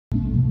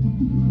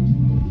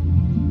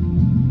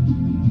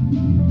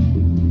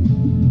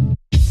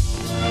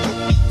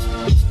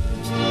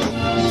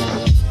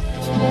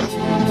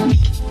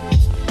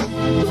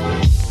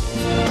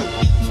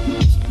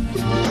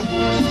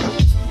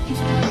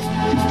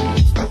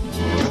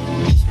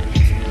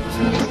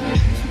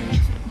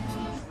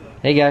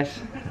Hey guys,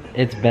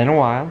 it's been a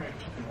while,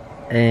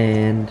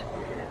 and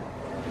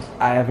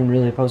I haven't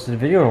really posted a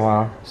video in a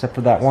while, except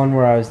for that one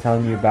where I was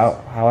telling you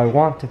about how I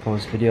want to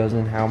post videos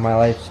and how my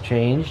life's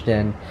changed,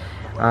 and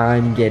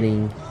I'm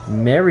getting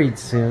married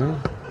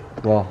soon.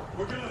 Well,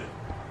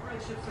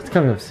 it's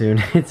coming up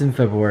soon. It's in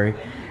February.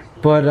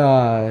 But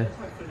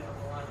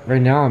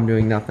right now I'm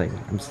doing nothing.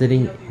 I'm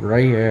sitting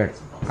right here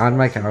on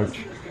my couch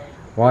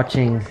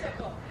watching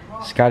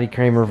Scotty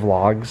Kramer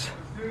vlogs.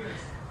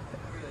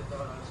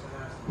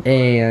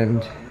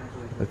 And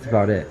that's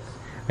about it.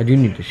 I do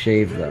need to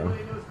shave though.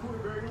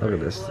 Look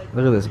at this.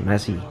 Look at this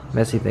messy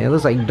thing. It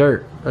looks like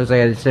dirt. It looks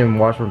like I just didn't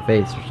wash my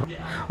face or something.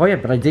 Oh yeah,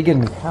 but I did get a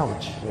new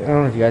couch. I don't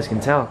know if you guys can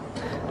tell.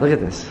 Look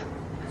at this.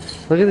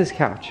 Look at this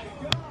couch.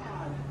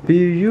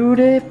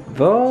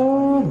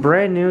 Beautiful.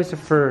 Brand new,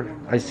 except for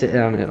I sit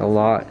on it a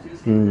lot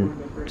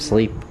and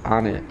sleep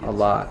on it a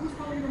lot.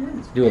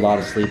 Do a lot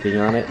of sleeping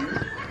on it.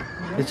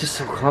 It's just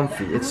so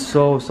comfy. It's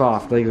so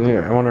soft. Like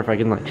here, I wonder if I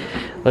can like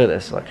look at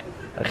this. Look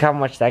how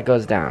much that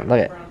goes down. Look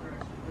at.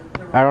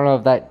 I don't know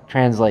if that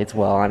translates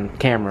well on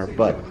camera,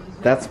 but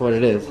that's what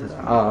it is.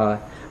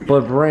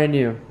 But brand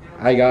new.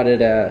 I got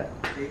it at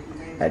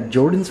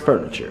Jordan's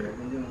Furniture.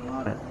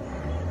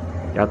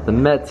 Got the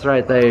Mets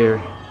right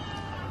there.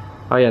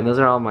 Oh yeah, and those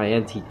are all my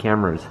antique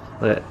cameras.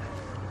 Look at.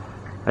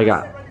 I think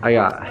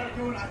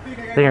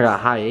I got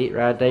High 8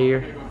 right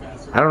there.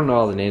 I don't know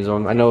all the names of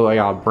them. I know I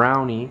got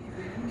Brownie.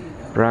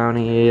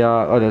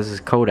 Oh, this is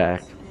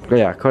Kodak.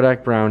 Yeah,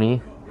 Kodak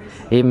Brownie.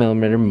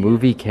 8mm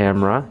movie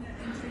camera.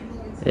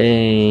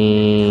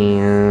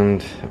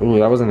 And ooh,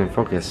 that wasn't in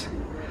focus.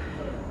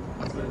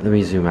 Let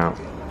me zoom out.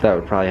 That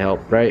would probably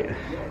help, right?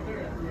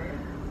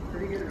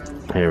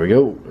 There we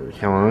go.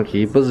 Come on,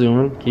 keep a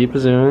zooming, keep a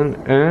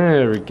zooming.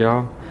 There we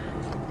go.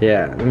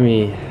 Yeah, let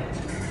me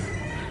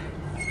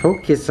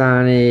focus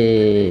on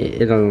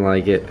it. It doesn't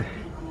like it.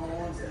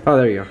 Oh,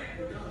 there you go.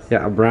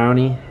 Yeah, a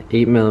Brownie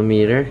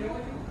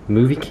 8mm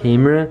movie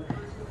camera.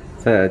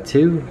 Is that a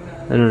 2?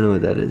 I don't know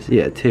what that is.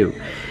 Yeah, 2.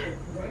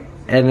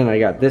 And then I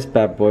got this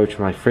bad boy, which is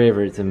my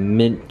favorite. It's in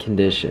mint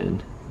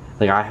condition.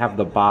 Like, I have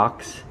the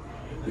box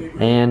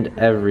and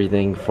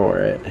everything for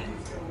it.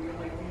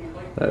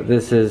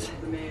 This is,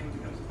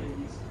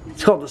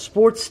 it's called the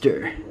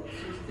Sportster.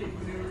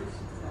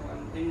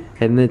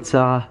 And it's,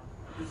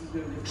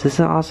 is this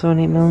also an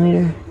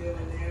 8mm?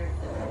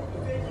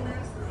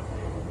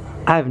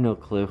 I have no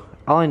clue.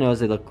 All I know is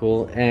they look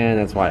cool, and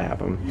that's why I have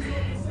them.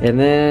 And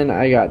then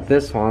I got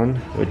this one,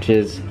 which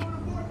is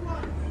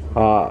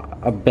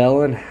a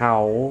Bell and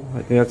Howell.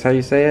 I think that's how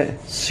you say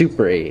it.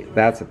 Super 8.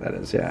 That's what that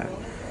is. Yeah.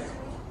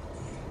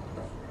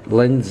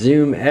 Lens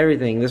zoom,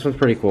 everything. This one's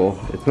pretty cool.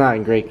 It's not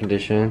in great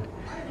condition.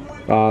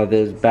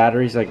 There's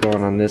batteries that go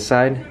on this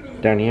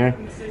side down here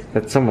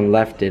that someone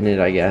left in it,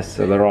 I guess.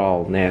 So they're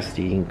all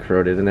nasty and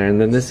corroded in there. And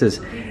then this is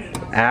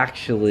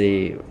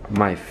actually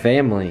my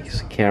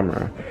family's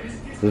camera.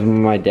 This is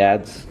my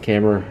dad's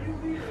camera.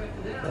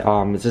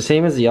 It's the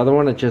same as the other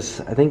one. It just,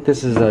 I think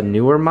this is a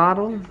newer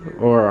model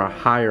or a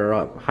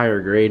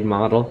higher grade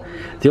model.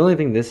 The only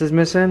thing this is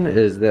missing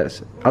is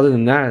this. Other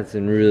than that, it's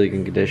in really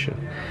good condition.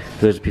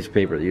 There's a piece of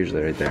paper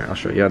usually right there. I'll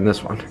show you on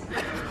this one.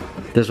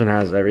 This one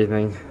has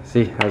everything.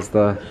 See, has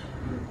all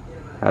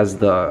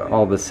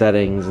the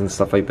settings and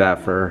stuff like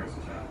that for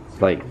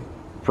like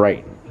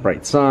bright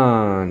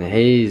sun,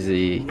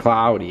 hazy,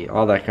 cloudy,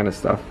 all that kind of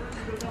stuff.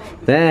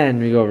 Then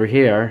we go over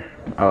here.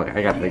 Oh,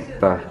 I got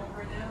the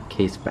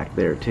case back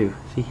there too.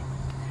 See,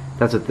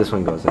 that's what this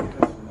one goes in.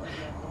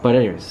 But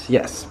anyways,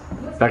 yes,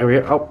 back over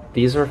here. Oh,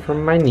 these are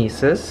from my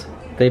nieces.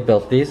 They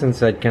built these and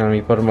said, can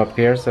we put them up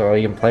here so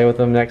you can play with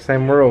them next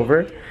time we're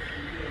over.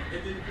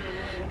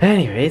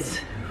 Anyways,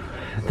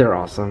 they're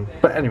awesome.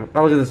 But anyway,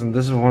 oh, look at this one.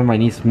 This is one my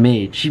niece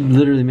made. She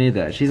literally made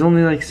that. She's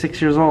only like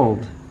 6 years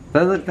old.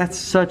 That's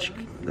such.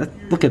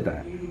 Look at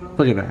that.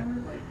 Look at that.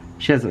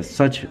 She has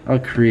such a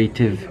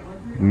creative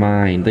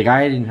mind. Like,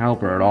 I didn't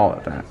help her at all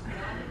with that.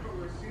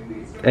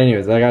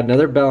 Anyways, I got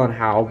another Bell &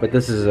 Howell, but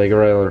this is like a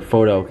regular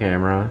photo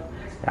camera.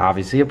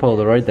 Obviously a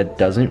Polaroid that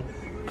doesn't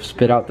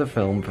spit out the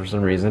film for some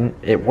reason.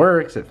 It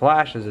works, it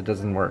flashes, it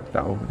doesn't work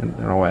though, in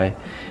a way.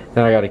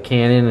 Then I got a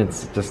Canon,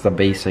 it's just a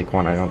basic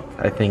one.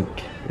 I think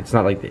it's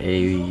not like the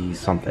A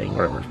something,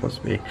 whatever it's supposed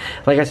to be.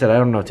 Like I said, I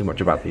don't know too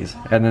much about these.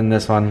 And then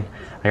this one,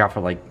 I got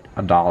for like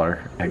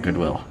 $1 at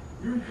Goodwill.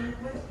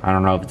 I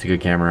don't know if it's a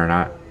good camera or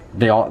not.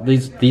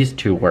 These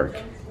two work.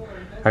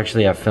 I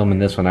actually have film in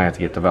this one I have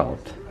to get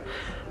developed.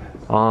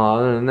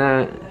 Other than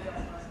that,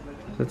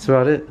 that's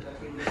about it.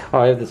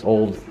 Oh, I have this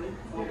old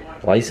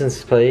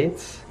license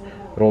plates,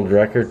 an old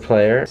record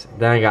player.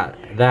 Then I got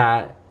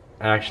that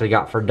I actually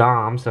got for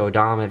Dom. So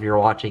Dom, if you're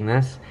watching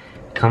this,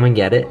 come and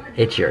get it.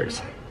 It's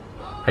yours.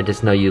 I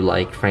just know you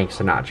like Frank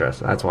Sinatra,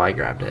 so that's why I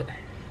grabbed it.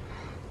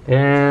 And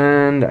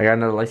And I got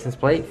another license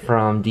plate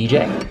from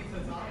DJ.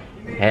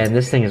 And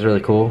this thing is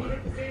really cool.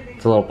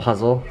 It's a little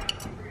puzzle.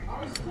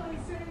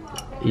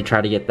 You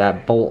try to get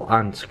that bolt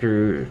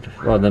unscrewed,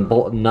 or the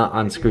bolt and nut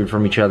unscrewed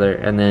from each other,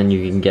 and then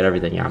you can get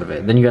everything out of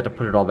it. Then you have to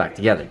put it all back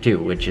together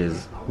too, which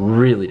is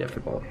really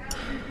difficult.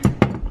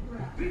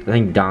 I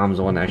think Dom's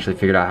the one that actually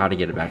figured out how to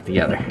get it back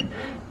together.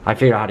 I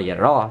figured out how to get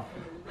it off.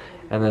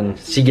 And then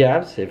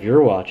C-Gabs, if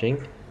you're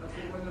watching,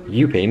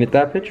 you painted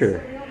that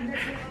picture.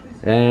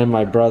 And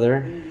my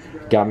brother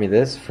got me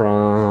this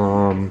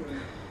from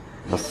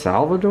El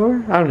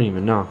Salvador? I don't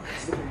even know.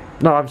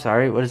 No, I'm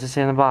sorry, what does it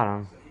say on the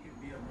bottom?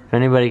 If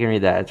anybody can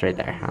read that, it's right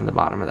there on the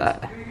bottom of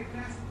that.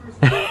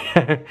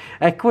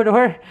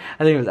 Ecuador?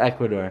 I think it was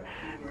Ecuador.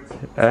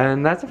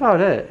 And that's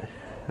about it.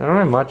 I don't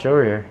have much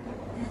over here.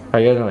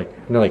 I got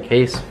another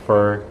case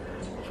for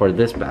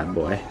this bad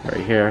boy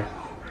right here.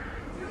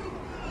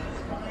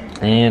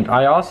 And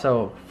I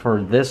also,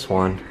 for this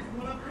one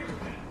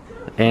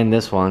and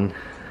this one,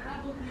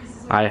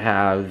 I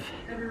have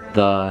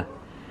the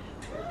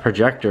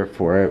projector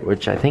for it,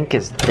 which I think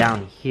is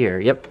down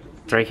here. Yep,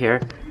 it's right here.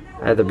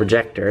 I have the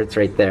projector, it's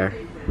right there.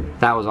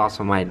 That was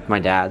also my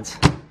dad's.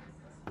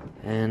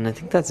 And I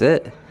think that's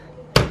it.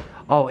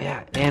 Oh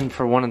yeah, and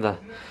for one of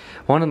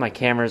my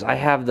cameras, I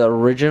have the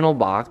original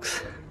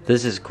box.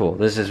 This is cool.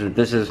 This is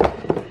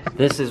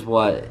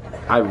what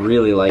I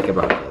really like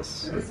about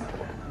this.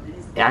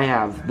 I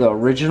have the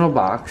original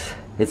box.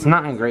 It's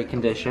not in great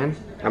condition.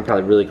 I'm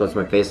probably really close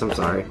to my face, I'm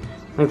sorry.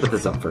 Let me put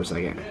this up for a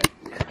second.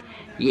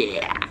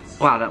 Yeah.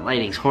 Wow, that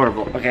lighting's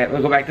horrible. Okay,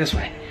 we'll go back this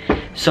way.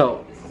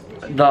 So,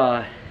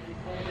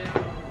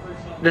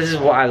 this is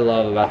what I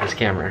love about this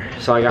camera.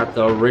 So I got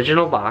the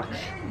original box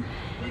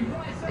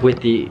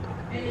with a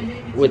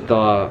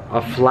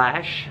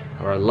flash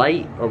or a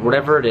light or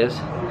whatever it is.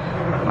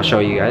 I'll show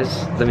you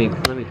guys. Let me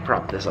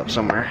prop this up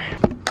somewhere.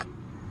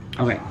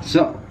 Okay,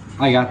 so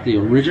I got the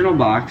original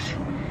box.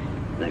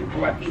 Let me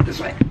go back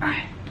this way.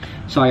 Alright.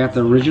 So I got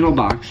the original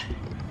box,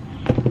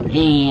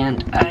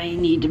 and I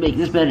need to make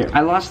this better. I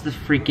lost the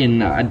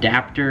freaking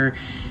adapter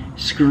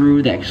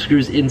screw that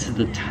screws into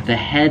the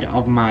head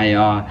of my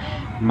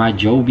my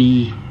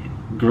Joby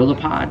Gorilla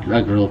Tripod.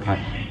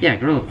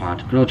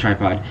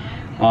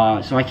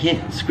 So I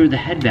can't screw the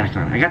head back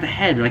on. I got the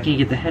head, but I can't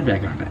get the head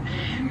back on it.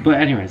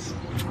 But anyways,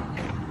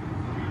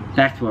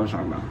 back to what I was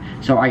talking about.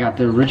 So I got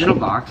the original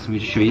box. Let me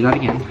just show you that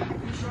again.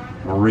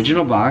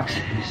 Original box.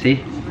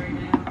 See?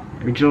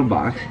 Original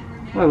box.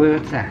 Wait,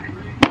 what's that?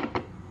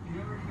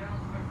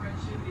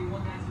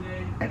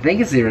 I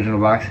think it's the original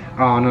box.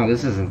 Oh no,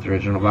 this isn't the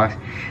original box.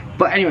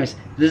 But anyways,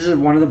 this is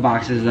one of the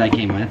boxes that I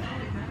came with.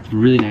 It's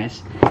really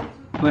nice.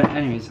 But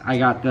anyways, I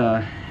got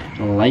the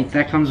light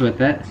that comes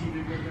with it.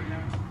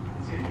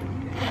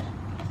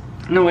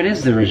 No, it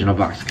is the original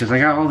box because I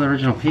got all the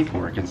original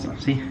paperwork and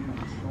stuff. See?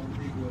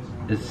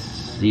 Let's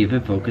see if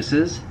it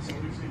focuses.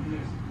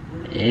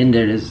 And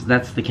there it is.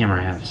 That's the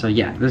camera I have. So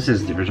yeah, this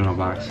is the original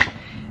box.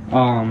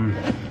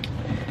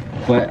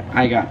 But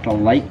I got the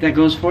light that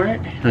goes for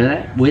it. Look at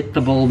that, with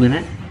the bulb in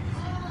it.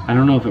 I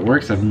don't know if it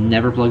works. I've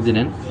never plugged it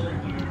in.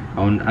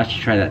 Oh, I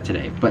should try that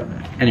today. But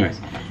anyways,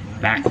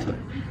 back to it.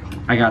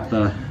 I got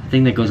the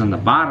thing that goes on the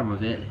bottom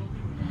of it.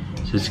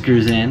 So it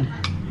screws in.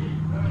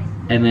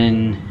 And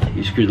then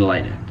you screw the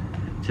light in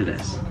to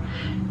this.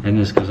 And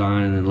this goes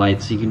on and the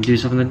light so you can do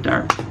something in the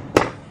dark.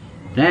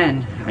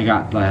 Then I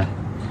got the,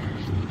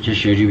 just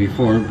showed you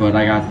before, but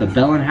I got the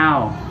Bell &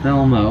 Howell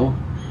Filmo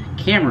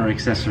camera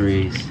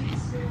accessories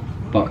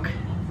book.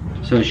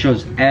 So it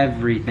shows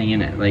everything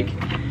in it. Like,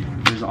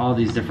 there's all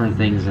these different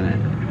things in it.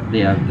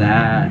 They have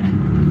that.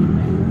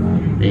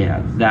 They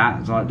have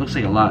that. So it looks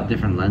like a lot of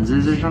different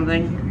lenses or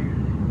something.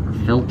 Or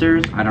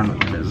filters. I don't know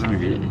what that is. Let me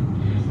read it.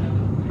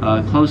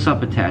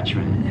 Close-up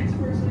attachment.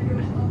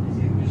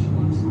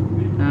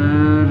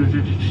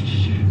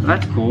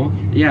 That's cool.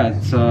 Yeah,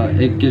 it's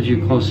it gives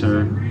you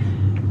closer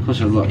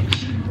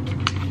looks.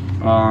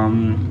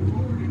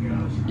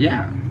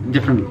 Yeah,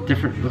 different.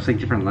 Looks like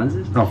different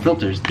lenses. Oh,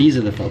 filters. These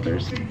are the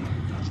filters.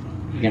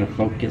 You're gonna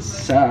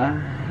focus.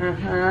 Yeah,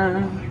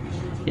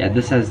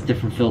 this has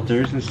different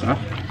filters and stuff.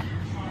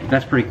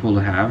 That's pretty cool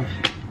to have.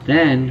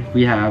 Then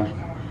we have,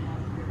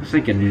 looks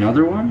like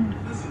another one.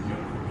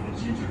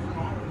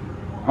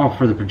 Oh,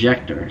 for the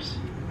projectors.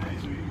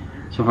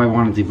 So if I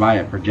wanted to buy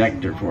a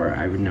projector for it,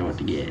 I would know what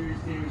to get.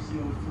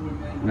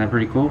 Isn't that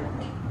pretty cool?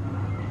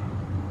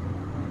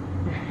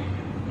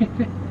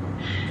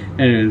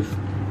 Anyways,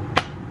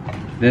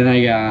 then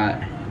I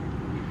got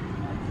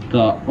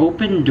the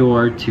open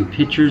door to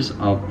pictures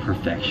of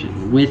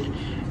perfection with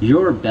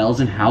your Bell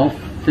 & Howell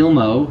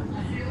Filmo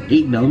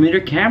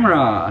 8mm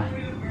camera.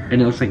 And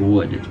it looks like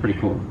wood. It's pretty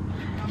cool.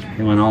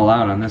 They went all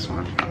out on this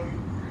one.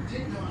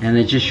 And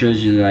it just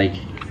shows you like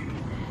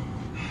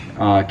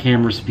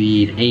camera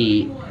speed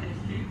 8.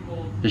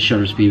 The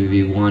shutter speed would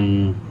be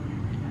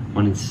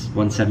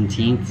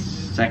 1/17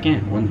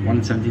 second,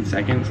 1/17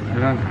 seconds. I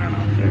don't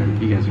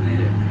know. You guys can read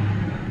it.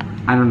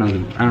 I don't know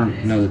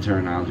the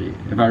terminology.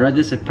 If I read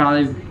this, it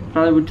probably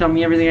would tell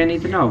me everything I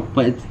need to know.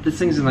 But this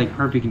thing's in like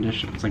perfect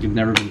condition. It's like it's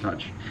never been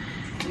touched.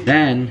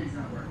 Then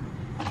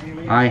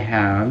I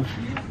have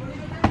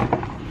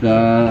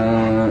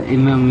the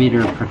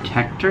 8mm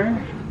protector.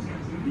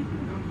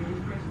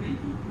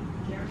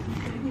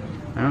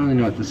 I don't really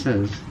know what this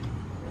is.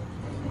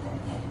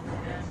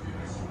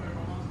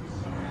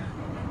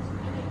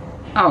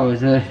 Oh,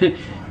 it's a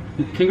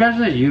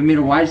congratulations, you made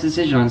a wise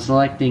decision on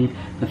selecting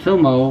the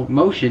Filmo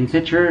motion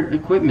picture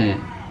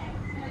equipment.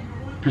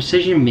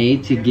 Precision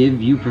made to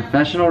give you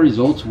professional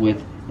results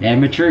with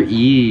amateur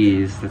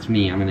ease. That's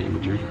me, I'm an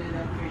amateur.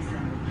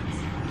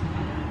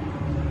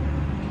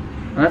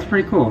 Well, that's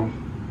pretty cool.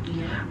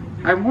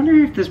 I wonder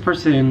if this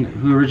person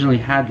who originally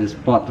had this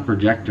bought the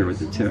projector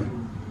with it too.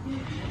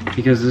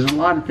 Because there's a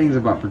lot of things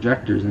about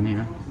projectors in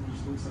here.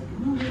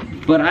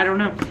 But I don't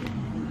know.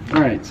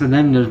 Alright, so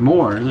then there's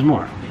more.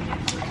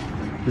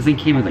 This thing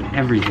came with like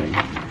everything.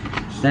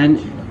 Then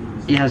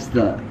it has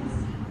the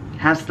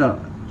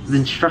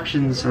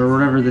instructions or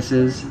whatever this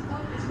is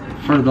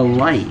for the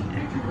light.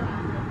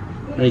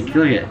 Like,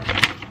 look at it.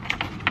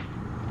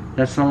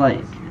 That's the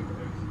light.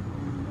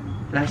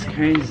 That's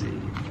crazy.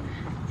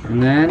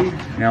 And then,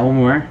 I got one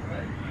more.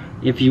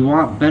 If you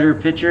want better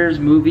pictures,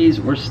 movies,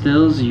 or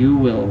stills, you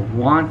will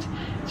want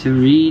to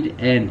read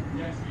an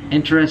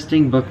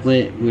interesting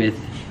booklet with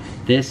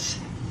this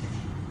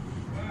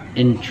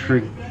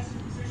intriguing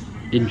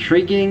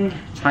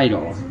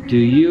title. Do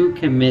you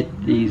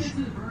commit these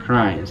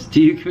crimes?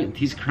 Do you commit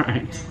these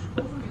crimes?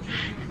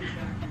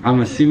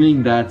 I'm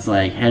assuming that's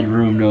like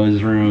headroom,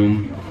 nose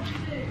room,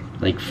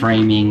 like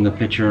framing the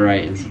picture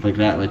right and stuff like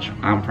that, which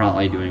I'm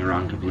probably doing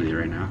wrong completely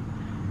right now.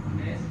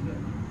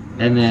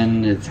 And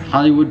then it's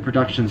Hollywood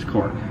Productions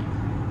Corp.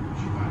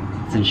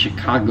 It's in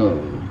Chicago.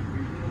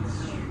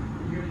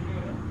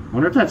 I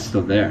wonder if that's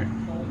still there.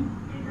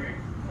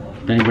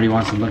 If anybody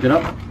wants to look it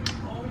up,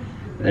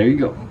 there you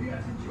go.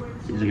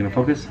 Is it gonna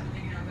focus?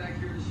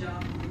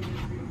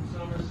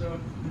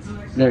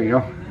 There you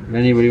go. If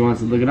anybody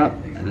wants to look it up,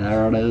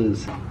 there it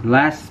is.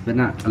 Last but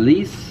not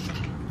least,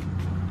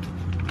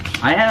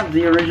 I have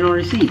the original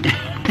receipt.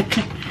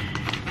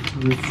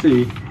 Let's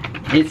see.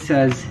 It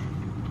says,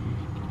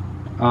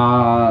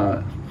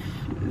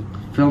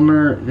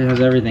 Filmer, it has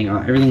everything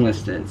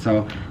listed.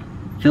 So,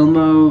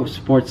 Filmo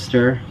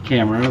Sportster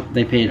camera,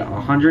 they paid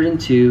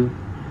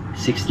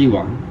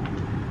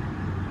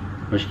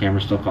 $102.61, which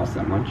camera still costs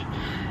that much.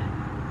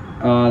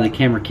 The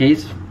camera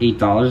case,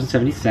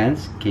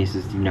 $8.70.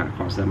 Cases do not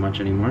cost that much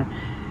anymore.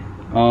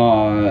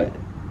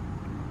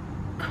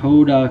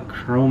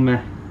 Kodachrome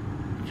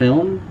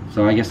film,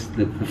 so I guess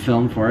the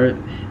film for it,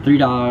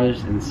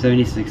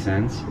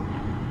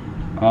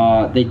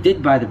 $3.76. They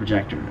did buy the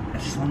projector.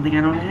 That's one thing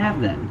I don't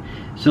have then.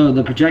 So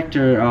the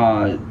projector,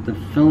 the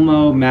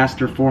Filmo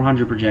Master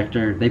 400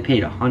 projector, they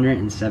paid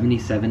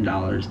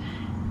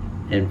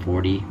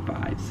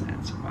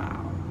 $177.45. Wow.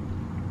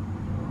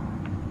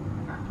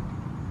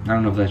 I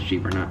don't know if that's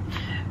cheap or not.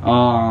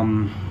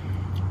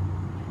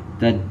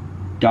 The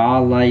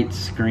Dawlite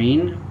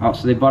screen. Oh,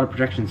 so they bought a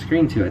projection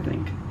screen too, I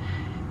think,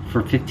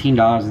 for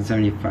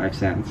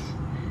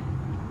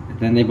 $15.75.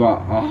 Then they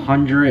bought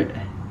 100.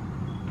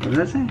 What did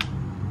that say?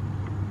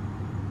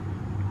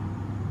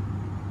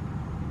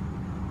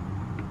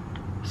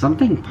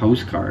 Something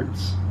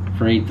postcards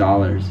for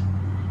 $8.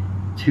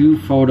 2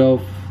 photo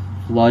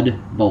flood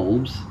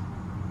bulbs,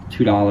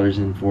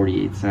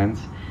 $2.48.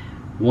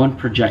 1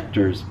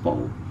 projector's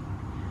bulb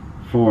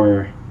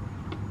for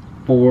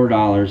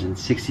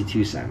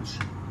 $4.62.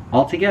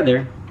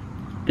 Altogether,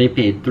 they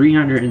paid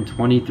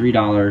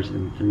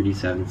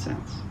 $323.37.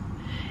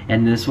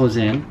 And this was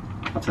in,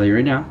 I'll tell you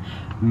right now,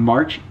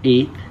 March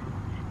 8th,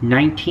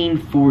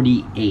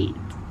 1948.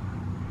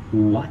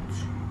 What?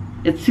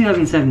 It's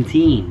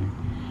 2017.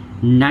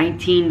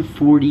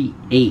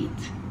 1948.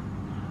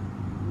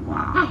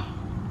 Wow.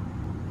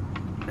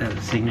 That's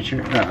a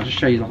signature. Oh, I'll just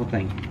show you the whole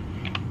thing.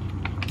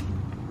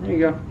 There you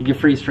go. You can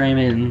freeze frame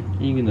it and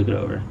you can look it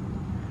over.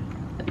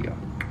 There you go.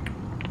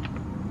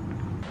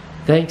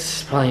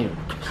 Thanks. Probably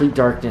complete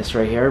darkness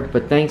right here,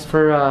 but thanks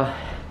for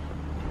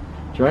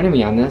joining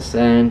me on this.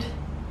 And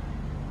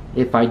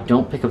if I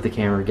don't pick up the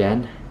camera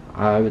again,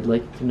 I would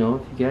like to know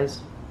if you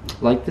guys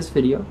like this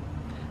video.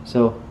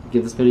 So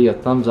give this video a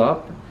thumbs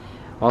up.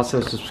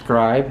 Also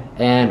subscribe,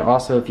 and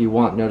also if you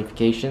want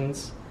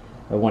notifications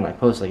when I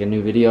post like a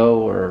new video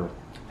or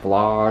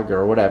vlog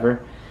or whatever,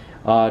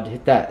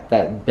 hit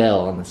that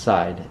bell on the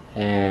side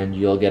and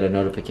you'll get a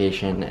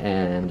notification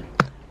and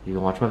you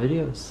can watch my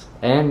videos.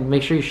 And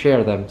make sure you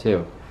share them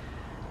too.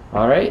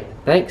 Alright,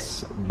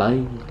 thanks.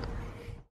 Bye.